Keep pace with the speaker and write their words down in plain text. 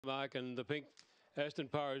Mark and the pink Aston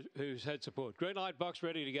Pirate, who's had support. Green light box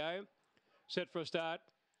ready to go. Set for a start.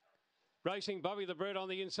 Racing Bobby the Bird on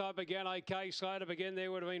the inside began okay. Slowed up again.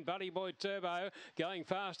 There would have been Buddy Boy Turbo going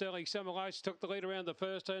fast early. Summer Lights took the lead around the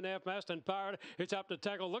first turn now from Aston Pirate. It's up to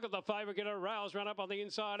tackle. Look at the favourite. Get a rails run up on the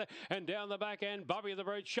inside and down the back end. Bobby the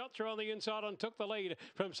Bird shot through on the inside and took the lead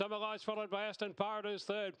from Summer Lights, followed by Aston Pirate who's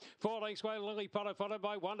third. 4 lengths away Lily Potter, followed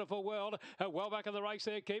by Wonderful World. Well back in the race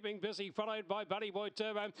there, keeping busy, followed by Buddy Boy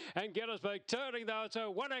Turbo and Gettysburg. Turning though, it's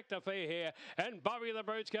a 1 act affair here, and Bobby the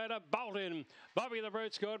Bird's going to bolt in. Bobby the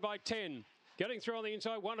Bird scored by 10. Getting through on the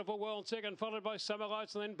inside, Wonderful World second, followed by Summer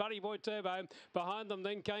Lights and then Buddy Boy Turbo. Behind them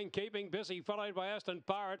then came Keeping Busy, followed by Aston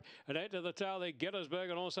Pirate. And out to the tail there, Gettysburg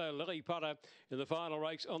and also Lily Potter in the final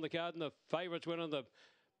race on the card. And the favourites win and the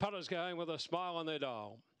putters going with a smile on their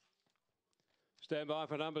dial. Stand by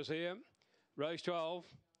for numbers here. Race 12.